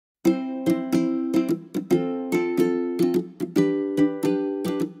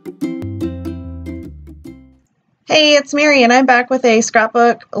Hey, it's Mary, and I'm back with a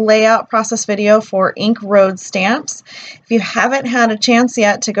scrapbook layout process video for ink road stamps. If you haven't had a chance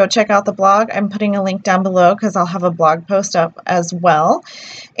yet to go check out the blog, I'm putting a link down below because I'll have a blog post up as well.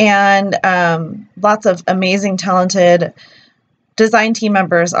 And lots of amazing, talented design team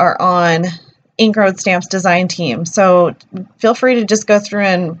members are on Ink Road Stamps design team. So feel free to just go through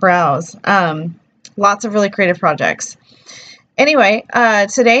and browse. Lots of really creative projects. Anyway,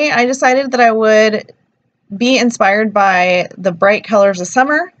 today I decided that I would be inspired by the bright colors of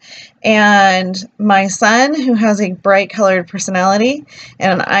summer and my son, who has a bright colored personality,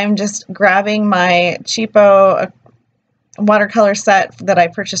 and I'm just grabbing my cheapo watercolor set that I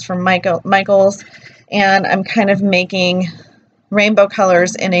purchased from Michael's, and I'm kind of making rainbow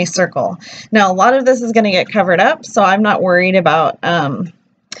colors in a circle. Now, a lot of this is going to get covered up, so I'm not worried about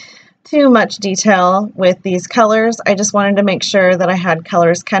too much detail with these colors. I just wanted to make sure that I had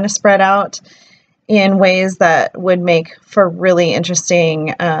colors kind of spread out in ways that would make for really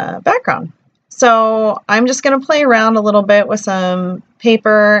interesting background. So I'm just going to play around a little bit with some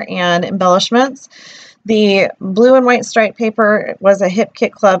paper and embellishments. The blue and white stripe paper was a Hip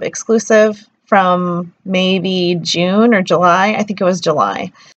Kit Club exclusive from maybe June or July. I think it was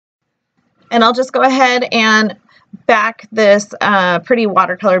July. And I'll just go ahead and back this pretty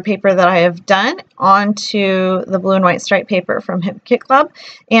watercolor paper that I have done onto the blue and white stripe paper from Hip Kit Club.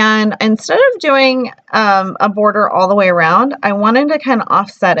 And instead of doing a border all the way around, I wanted to kind of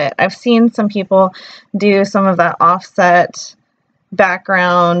offset it. I've seen some people do some of that offset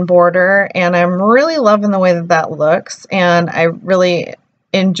background border, and I'm really loving the way that that looks. And I really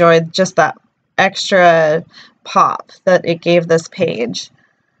enjoyed just that extra pop that it gave this page.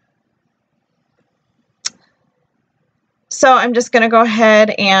 So I'm just going to go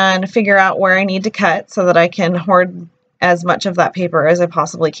ahead and figure out where I need to cut so that I can hoard as much of that paper as I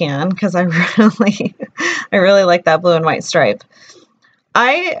possibly can, because I really like that blue and white stripe.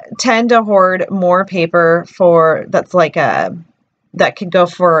 I tend to hoard more paper that could go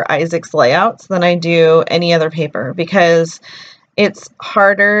for Isaac's layouts than I do any other paper, because it's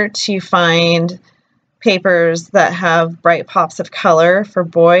harder to find papers that have bright pops of color for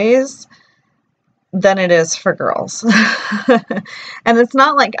boys than it is for girls. And it's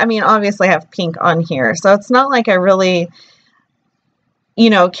not like, I mean, obviously I have pink on here, so it's not like I really,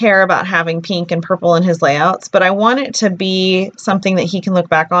 care about having pink and purple in his layouts, but I want it to be something that he can look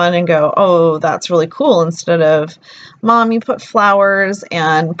back on and go, oh, that's really cool, instead of, Mom, you put flowers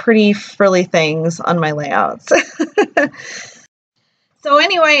and pretty frilly things on my layouts. So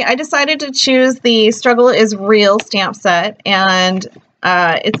anyway, I decided to choose the Struggle is Real stamp set, and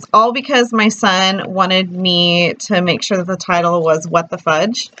it's all because my son wanted me to make sure that the title was What the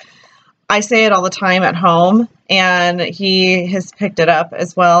Fudge. I say it all the time at home, and he has picked it up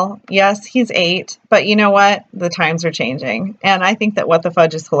as well. Yes, he's 8, but you know what? The times are changing, and I think that What the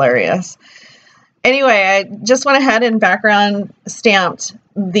Fudge is hilarious. Anyway, I just went ahead and background stamped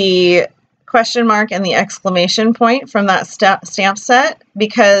the question mark and the exclamation point from that stamp set,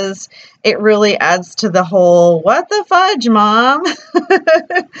 because it really adds to the whole "what the fudge, Mom?"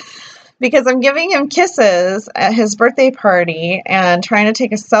 Because I'm giving him kisses at his birthday party and trying to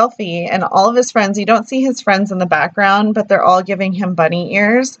take a selfie, and all of his friends, you don't see his friends in the background, but they're all giving him bunny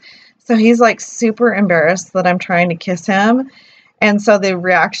ears. So he's like super embarrassed that I'm trying to kiss him. And so the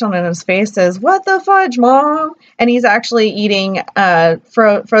reaction on his face is, "What the fudge, Mom?" And he's actually eating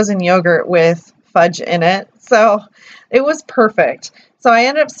frozen yogurt with fudge in it. So it was perfect. So I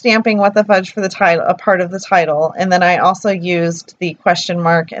ended up stamping What the Fudge for the title, a part of the title. And then I also used the question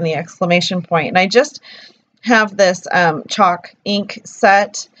mark and the exclamation point. And I just have this chalk ink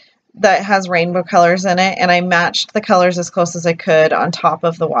set that has rainbow colors in it. And I matched the colors as close as I could on top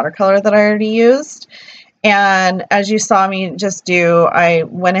of the watercolor that I already used. And as you saw me just do, I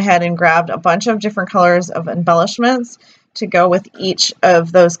went ahead and grabbed a bunch of different colors of embellishments to go with each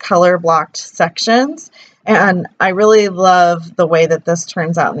of those color blocked sections. And I really love the way that this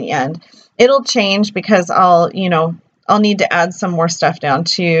turns out in the end. It'll change because I'll need to add some more stuff down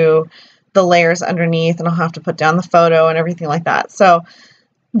to the layers underneath, and I'll have to put down the photo and everything like that. So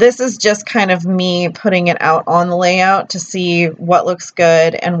this is just kind of me putting it out on the layout to see what looks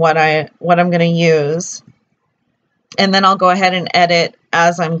good and what I'm going to use. And then I'll go ahead and edit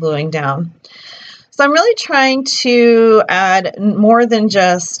as I'm gluing down. So I'm really trying to add more than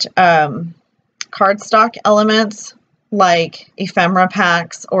just cardstock elements like ephemera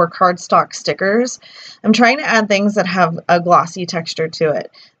packs or cardstock stickers. I'm trying to add things that have a glossy texture to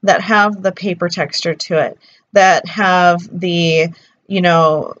it, that have the paper texture to it, that have the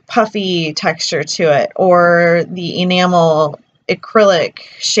puffy texture to it, or the enamel acrylic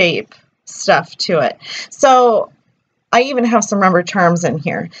shape stuff to it. So I even have some rubber charms in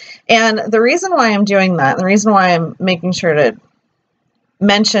here. And the reason why I'm doing that, and the reason why I'm making sure to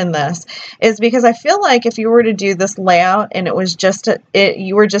mention this, is because I feel like if you were to do this layout and it was just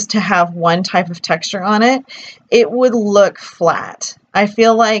you were just to have one type of texture on it, it would look flat. I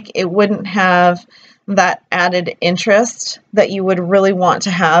feel like it wouldn't have that added interest that you would really want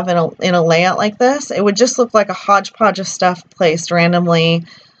to have in a layout like this. It would just look like a hodgepodge of stuff placed randomly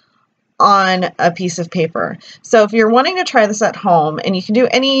on a piece of paper. So if you're wanting to try this at home, and you can do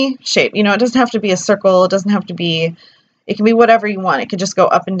any shape, you know, it doesn't have to be a circle, it doesn't have to be, it can be whatever you want. It could just go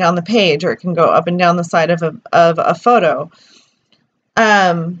up and down the page, or it can go up and down the side of a photo.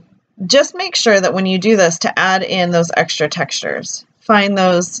 Just make sure that when you do this to add in those extra textures, find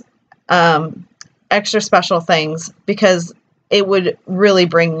those extra special things, because it would really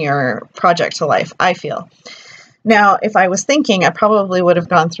bring your project to life, I feel. Now, if I was thinking, I probably would have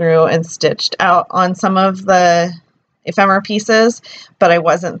gone through and stitched out on some of the ephemera pieces, but I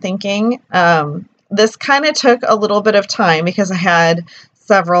wasn't thinking. This kind of took a little bit of time because I had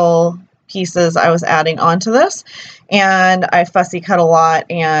several pieces I was adding onto this, and I fussy cut a lot,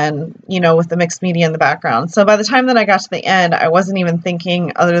 and, you know, with the mixed media in the background. So by the time that I got to the end, I wasn't even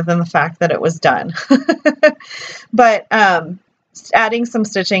thinking other than the fact that it was done. But adding some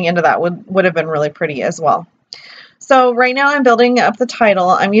stitching into that would have been really pretty as well. So right now I'm building up the title.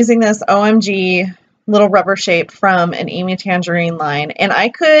 I'm using this OMG little rubber shape from an Amy Tangerine line, and I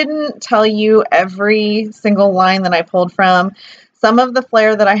couldn't tell you every single line that I pulled from. Some of the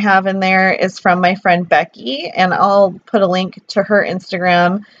flair that I have in there is from my friend Becky, and I'll put a link to her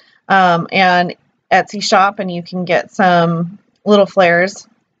Instagram and Etsy shop, and you can get some little flares.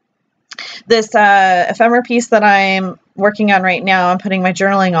 This ephemera piece that I'm working on right now, I'm putting my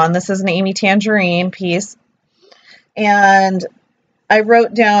journaling on. This is an Amy Tangerine piece. And I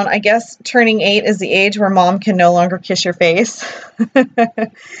wrote down, I guess turning 8 is the age where mom can no longer kiss your face.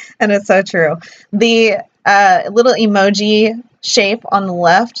 And it's so true. The little emoji shape on the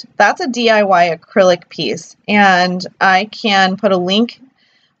left, that's a DIY acrylic piece. And I can put a link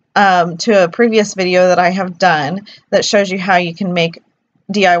to a previous video that I have done that shows you how you can make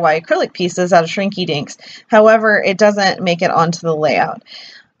DIY acrylic pieces out of Shrinky Dinks. However, it doesn't make it onto the layout.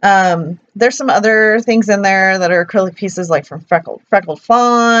 There's some other things in there that are acrylic pieces, like from Freckled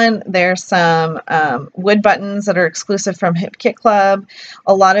Fawn. There's some wood buttons that are exclusive from Hip Kit Club.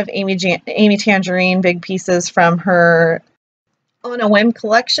 A lot of Amy Tangerine big pieces from her On a Whim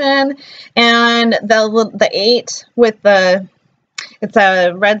collection. And the 8 with the, it's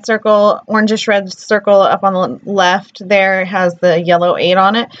a red circle, orangish red circle up on the left there, has the yellow 8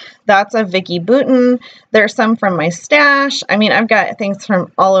 on it. That's a Vicky Bouton. There's some from my stash. I mean, I've got things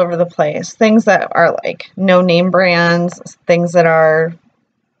from all over the place. Things that are like no name brands, things that are,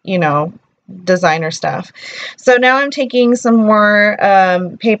 you know, designer stuff. So now I'm taking some more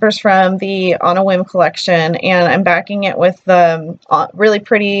papers from the On a Whim collection, and I'm backing it with the really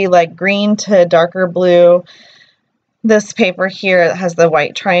pretty like green to darker blue. This paper here that has the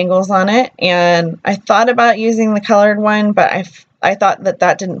white triangles on it, and I thought about using the colored one, but I thought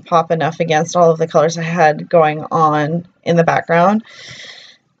that didn't pop enough against all of the colors I had going on in the background.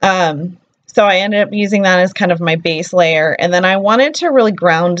 So I ended up using that as kind of my base layer, and then I wanted to really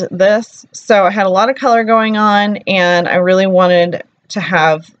ground this. So I had a lot of color going on, and I really wanted to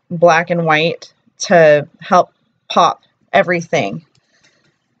have black and white to help pop everything,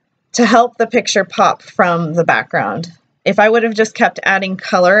 to help the picture pop from the background. If I would have just kept adding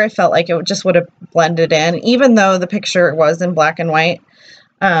color, I felt like it just would have blended in, even though the picture was in black and white.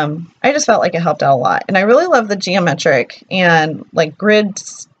 I just felt like it helped out a lot. And I really love the geometric and like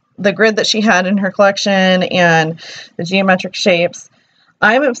grids, the grid that she had in her collection and the geometric shapes.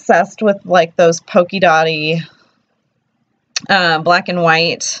 I'm obsessed with like those polka dotty black and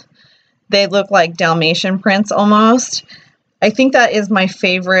white. They look like Dalmatian prints almost. I think that is my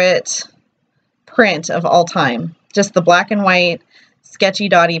favorite print of all time. Just the black and white sketchy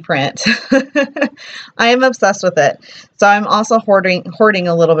dotty print. I am obsessed with it. So I'm also hoarding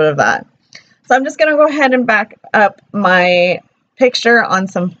a little bit of that. So I'm just going to go ahead and back up my picture on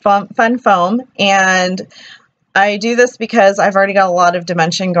some fun foam. And I do this because I've already got a lot of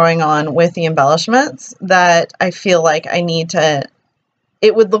dimension going on with the embellishments that I feel like I need to,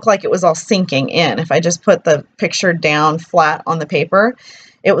 it would look like it was all sinking in. If I just put the picture down flat on the paper,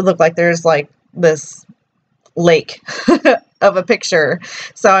 it would look like there's like this lake of a picture.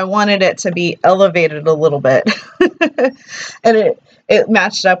 So I wanted it to be elevated a little bit. And it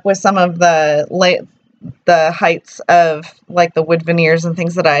matched up with some of the heights of like the wood veneers and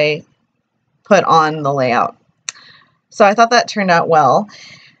things that I put on the layout. So I thought that turned out well.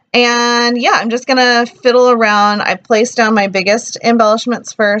 And yeah, I'm just gonna fiddle around. I placed down my biggest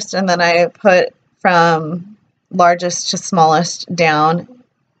embellishments first, and then I put from largest to smallest down.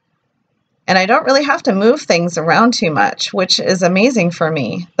 And I don't really have to move things around too much, which is amazing for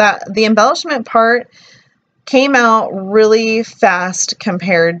me. That the embellishment part came out really fast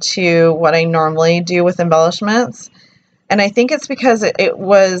compared to what I normally do with embellishments. And I think it's because it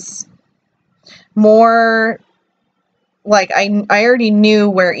was more like I already knew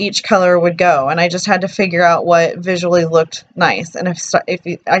where each color would go, and I just had to figure out what visually looked nice. And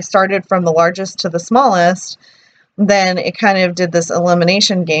if I started from the largest to the smallest, then it kind of did this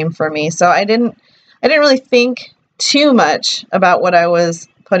elimination game for me. So I didn't really think too much about what I was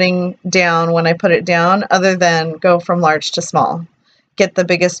putting down when I put it down, other than go from large to small, get the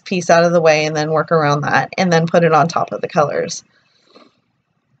biggest piece out of the way, and then work around that, and then put it on top of the colors,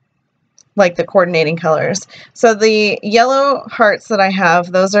 like the coordinating colors. So the yellow hearts that I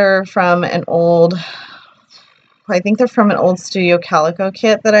have, those are from an old, I think they're from an old Studio Calico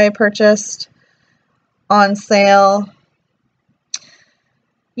kit that I purchased on sale.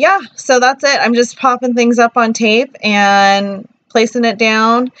 Yeah, so that's it. I'm just popping things up on tape and placing it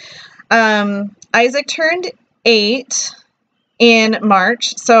down. Isaac turned 8 in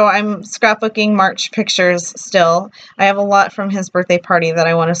March, so I'm scrapbooking March pictures still. I have a lot from his birthday party that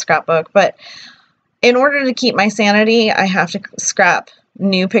I want to scrapbook, but in order to keep my sanity, I have to scrap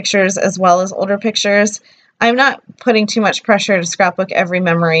new pictures as well as older pictures. I'm not putting too much pressure to scrapbook every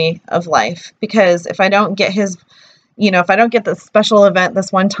memory of life, because if I don't get his, if I don't get the special event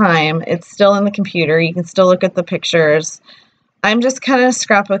this one time, it's still in the computer. You can still look at the pictures. I'm just kind of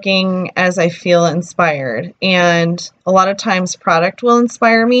scrapbooking as I feel inspired. And a lot of times product will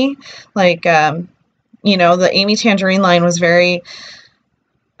inspire me. Like, the Amy Tangerine line was very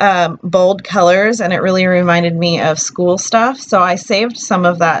bold colors, and it really reminded me of school stuff. So I saved some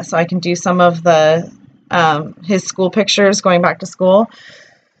of that so I can do some of the his school pictures going back to school.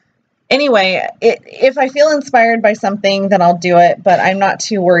 Anyway, if I feel inspired by something, then I'll do it, but I'm not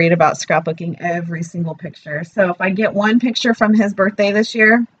too worried about scrapbooking every single picture. So if I get one picture from his birthday this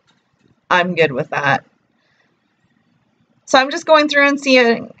year, I'm good with that. So I'm just going through and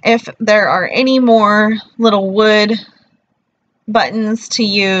seeing if there are any more little wood buttons to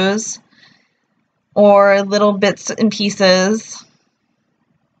use or little bits and pieces.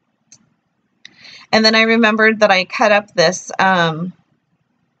 And then I remembered that I cut up this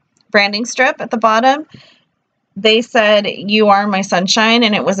branding strip at the bottom. They said, "You are my sunshine,"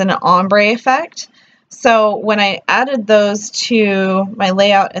 and it was an ombre effect. So when I added those to my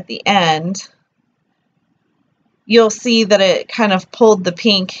layout at the end, you'll see that it kind of pulled the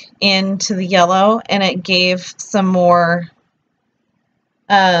pink into the yellow, and it gave some more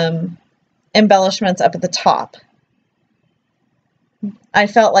embellishments up at the top. I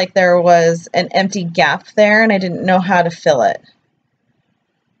felt like there was an empty gap there, and I didn't know how to fill it.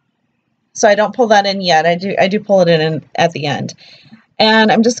 So I don't pull that in yet. I do pull it in at the end.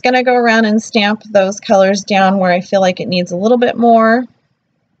 And I'm just going to go around and stamp those colors down where I feel like it needs a little bit more.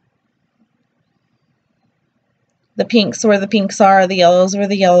 The pinks where the pinks are, the yellows where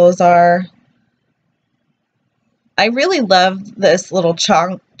the yellows are. I really love this little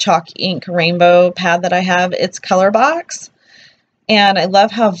chalk ink rainbow pad that I have. It's Color Box. And I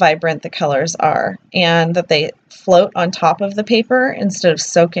love how vibrant the colors are, and that they float on top of the paper instead of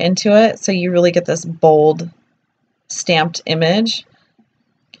soak into it. So you really get this bold stamped image.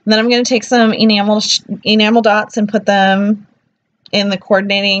 And then I'm going to take some enamel dots and put them in the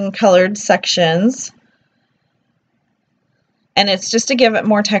coordinating colored sections. And it's just to give it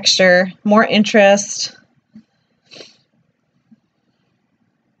more texture, more interest.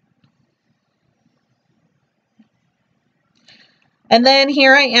 And then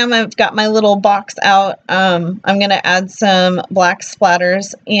here I am, I've got my little box out. I'm going to add some black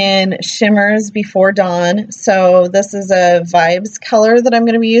splatters in Shimmers Before Dawn. So this is a Vibes color that I'm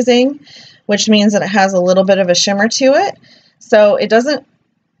going to be using, which means that it has a little bit of a shimmer to it. So it doesn't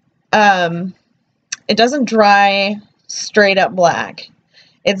dry straight up black.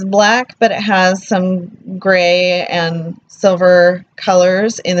 It's black, but it has some gray and silver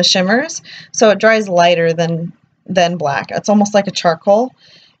colors in the shimmers. So it dries lighter than black. It's almost like a charcoal,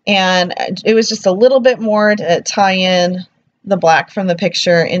 and it was just a little bit more to tie in the black from the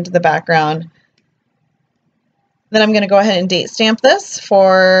picture into the background. Then I'm going to go ahead and date stamp this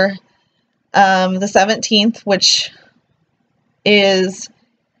for the 17th, which is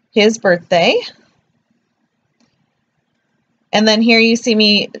his birthday. And then here you see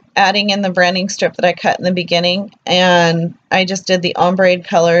me adding in the branding strip that I cut in the beginning, and I just did the ombre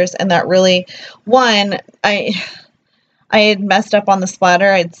colors, and that really, one, I I had messed up on the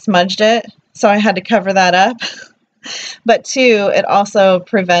splatter. I'd smudged it, so I had to cover that up. But 2, it also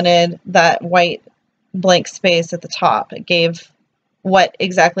prevented that white blank space at the top. It gave what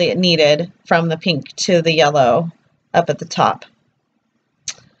exactly it needed from the pink to the yellow up at the top.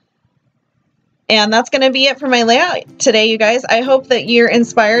 And that's going to be it for my layout today, you guys. I hope that you're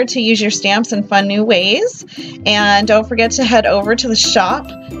inspired to use your stamps in fun new ways. And don't forget to head over to the shop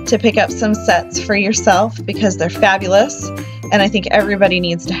to pick up some sets for yourself because they're fabulous. And I think everybody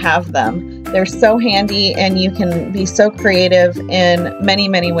needs to have them. They're so handy and you can be so creative in many,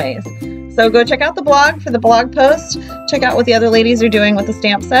 many ways. So go check out the blog for the blog post. Check out what the other ladies are doing with the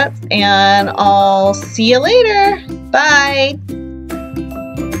stamp sets. And I'll see you later. Bye.